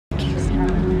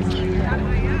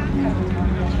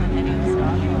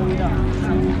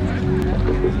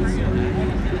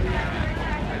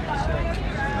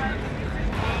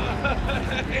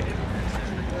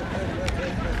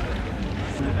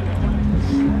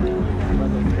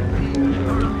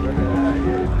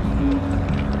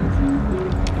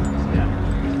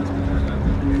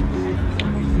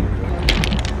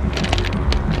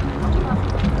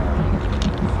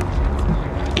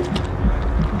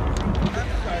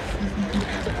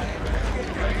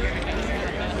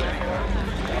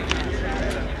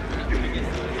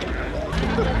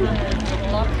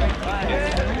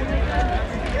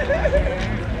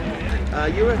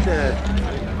you were at the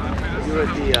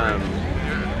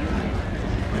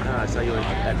I saw you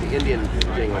at the Indian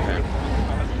thing one time.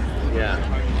 Yeah.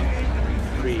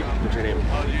 Creed, what's your name?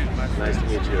 Nice to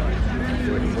meet you.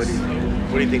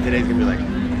 What do you think today's gonna be like?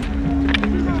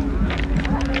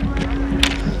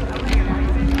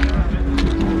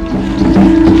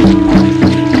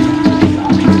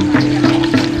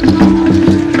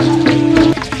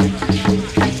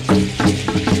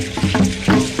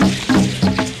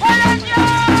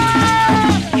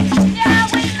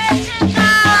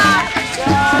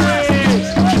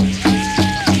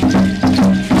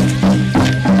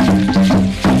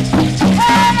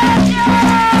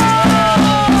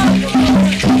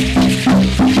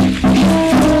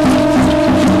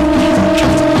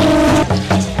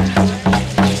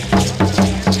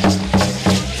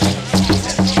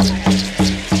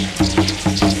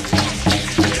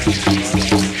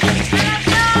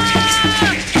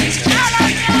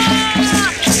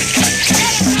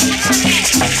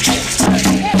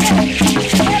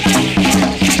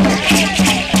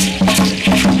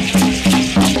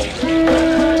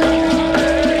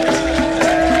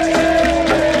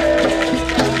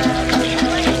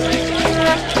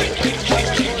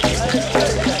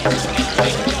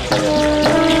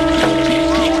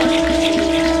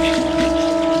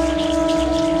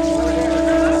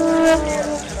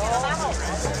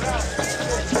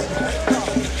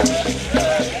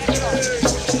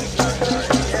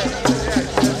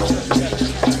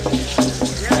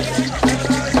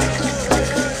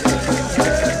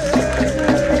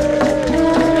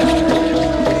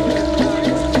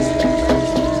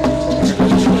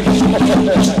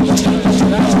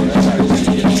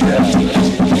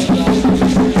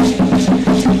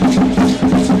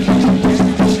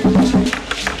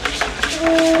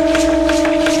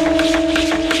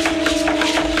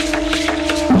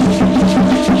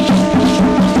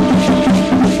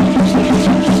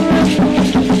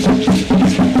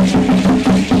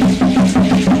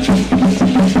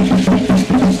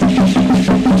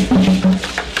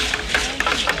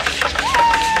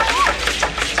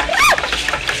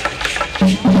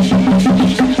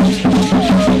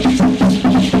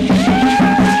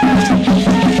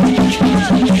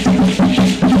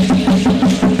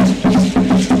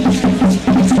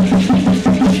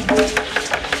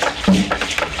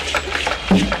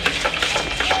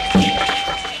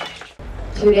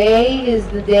 Today is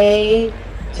the day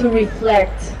to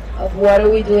reflect of what are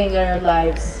we doing in our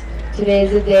lives. Today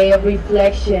is a day of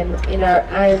reflection in our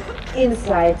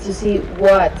inside to see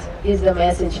what is the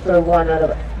message for one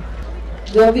another.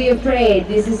 Don't be afraid.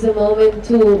 This is a moment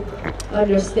to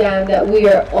understand that we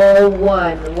are all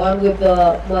one with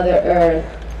the Mother Earth.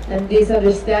 And this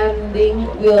understanding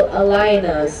will align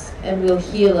us and will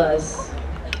heal us.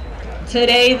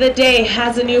 Today the day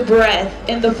has a new breath.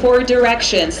 In the 4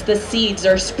 directions the seeds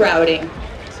are sprouting.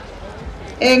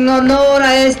 En honor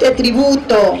a este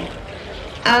tributo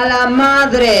a la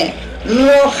madre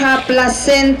roja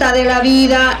placenta de la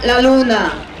vida, la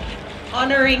luna.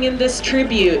 Honoring in this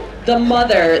tribute the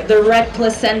mother, the red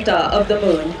placenta of the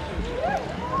moon.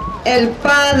 El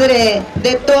padre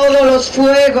de todos los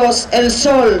fuegos, el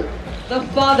sol. The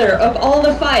father of all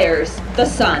the fires, the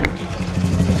sun.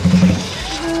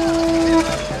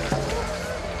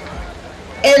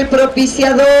 El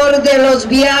propiciador de los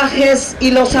viajes y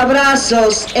los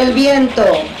abrazos, el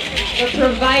viento. The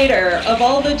provider of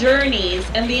all the journeys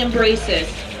and the embraces,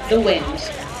 the wind.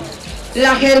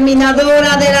 La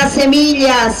germinadora de las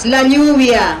semillas, la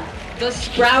lluvia. The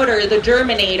sprouter, the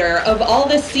germinator of all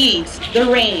the seeds, the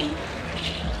rain.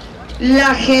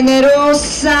 La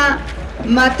generosa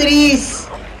matriz,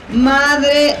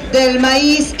 madre del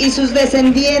maíz y sus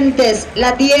descendientes,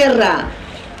 la tierra.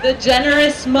 The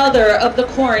generous mother of the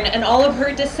corn and all of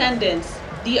her descendants,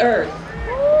 the earth.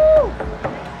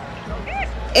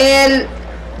 El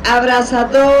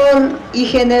abrazador y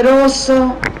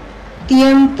generoso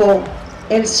tiempo,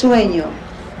 el sueño.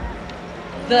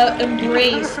 The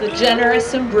embrace, the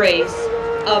generous embrace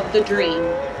of the dream.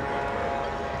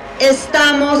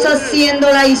 Estamos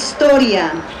haciendo la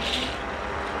historia.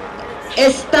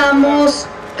 Estamos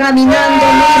caminando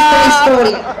nuestra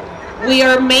historia. We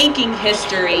are making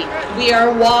history. We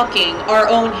are walking our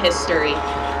own history.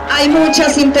 Hay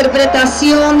muchas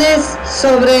interpretaciones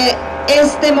sobre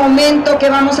este momento que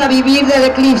vamos a vivir del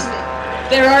eclipse.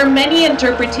 There are many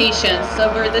interpretations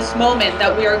over this moment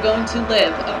that we are going to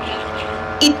live.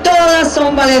 Y todas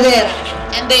son valederas.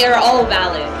 And they are all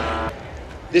valid.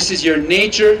 This is your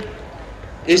nature,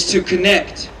 is to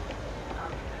connect.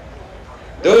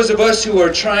 Those of us who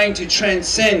are trying to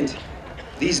transcend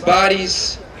these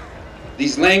bodies,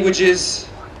 these languages,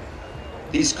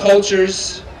 these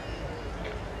cultures,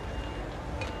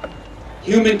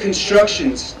 human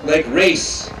constructions like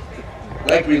race,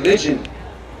 like religion,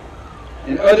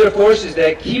 and other forces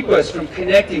that keep us from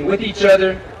connecting with each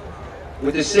other,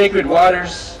 with the sacred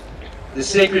waters, the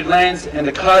sacred lands, and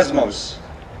the cosmos.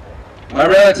 My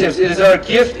relatives, it is our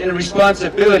gift and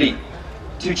responsibility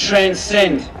to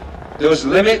transcend those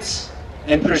limits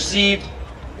and perceived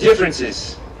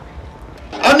differences.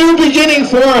 A new beginning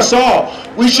for us all.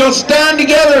 We shall stand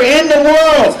together in the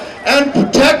world and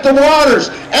protect the waters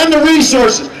and the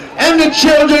resources and the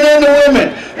children and the women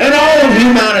and all of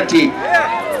humanity.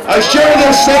 I share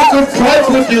this sacred pipe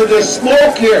with you, this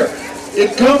smoke here.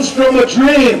 It comes from a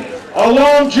dream, a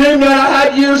long dream that I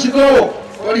had years ago.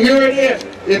 But here it is.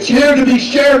 It's here to be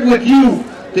shared with you.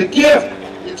 The gift,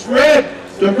 it's red,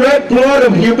 the red blood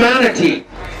of humanity.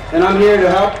 And I'm here to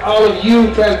help all of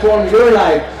you transform your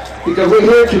life, because we're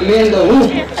here to mend the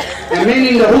hoop. And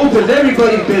mending the hoop is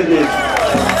everybody's business.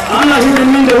 I'm not here to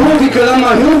mend the hoop because I'm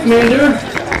a hoop mender.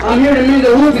 I'm here to mend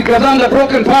the hoop because I'm the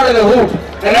broken part of the hoop.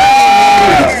 And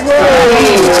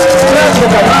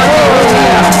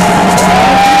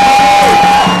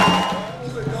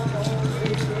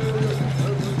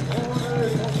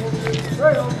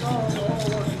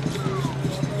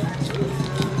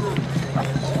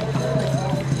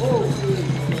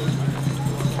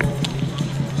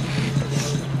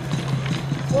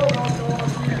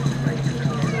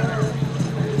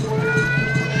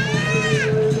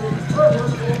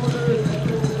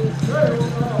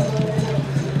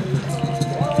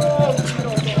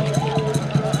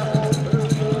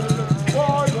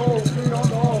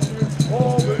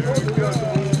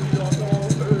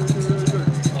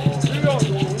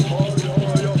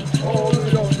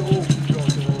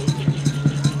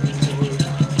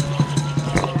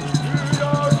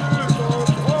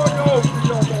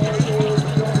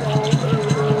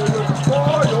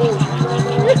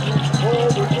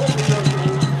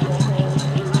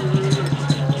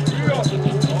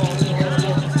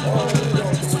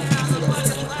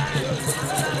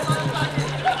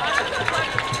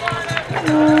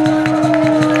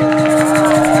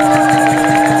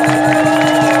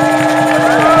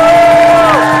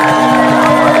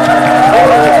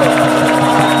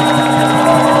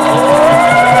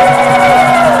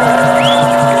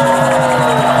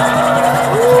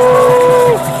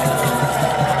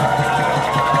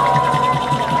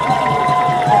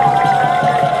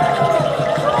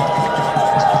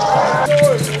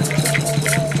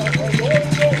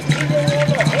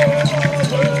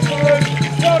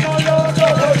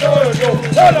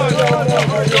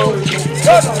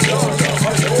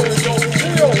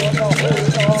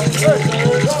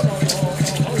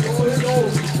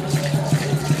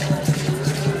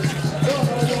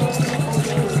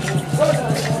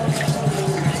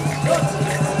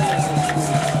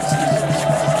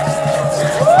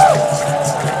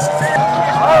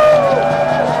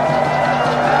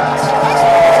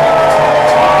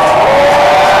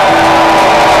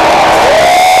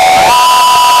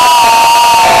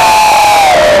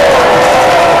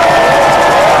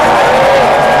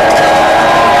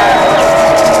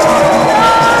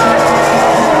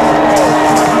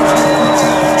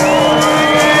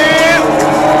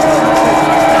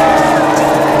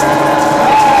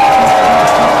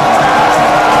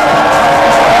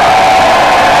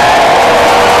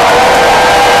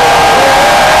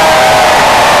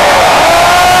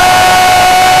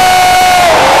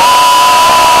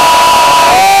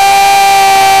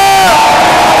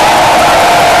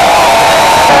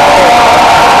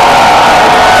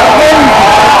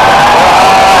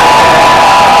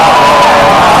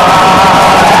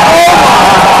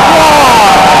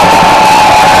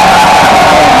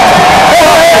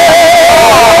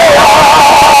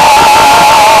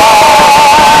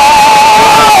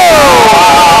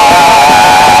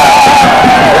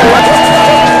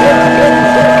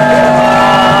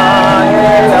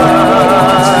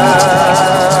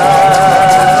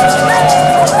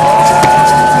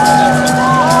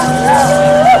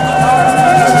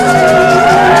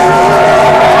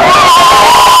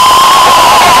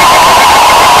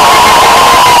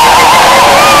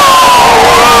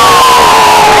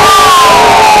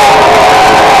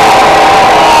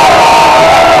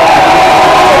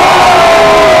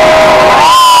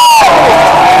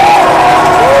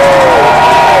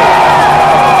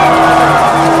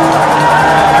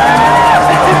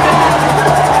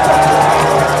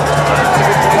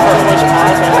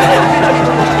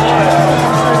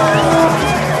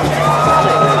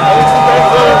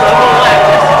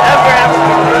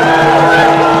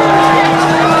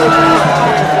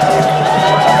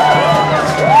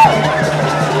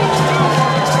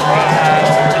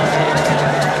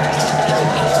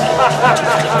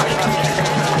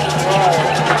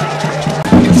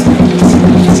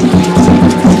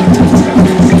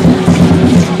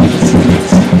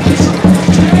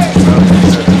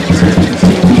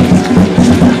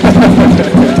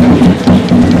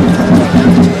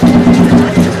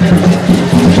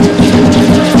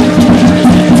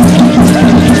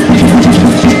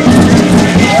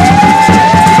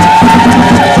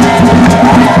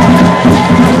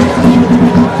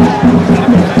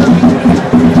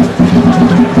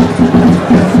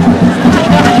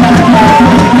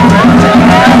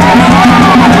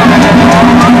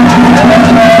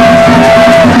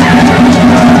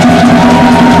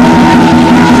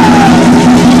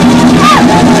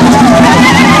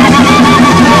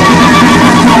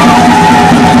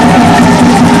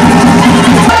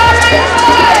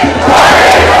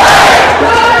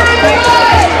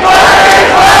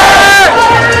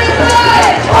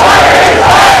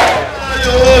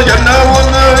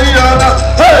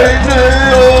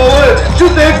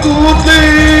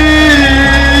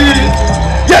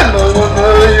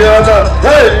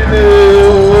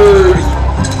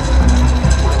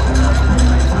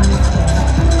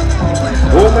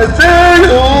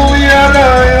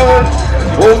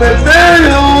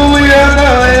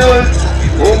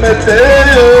Hey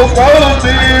yo,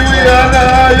 quality, we are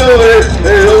not yours.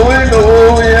 Hey yo, we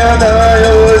know we are not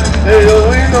yours. Hey yo,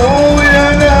 we know we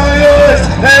are not yours.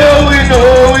 Hey yo, we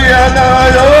know we are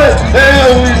not yours.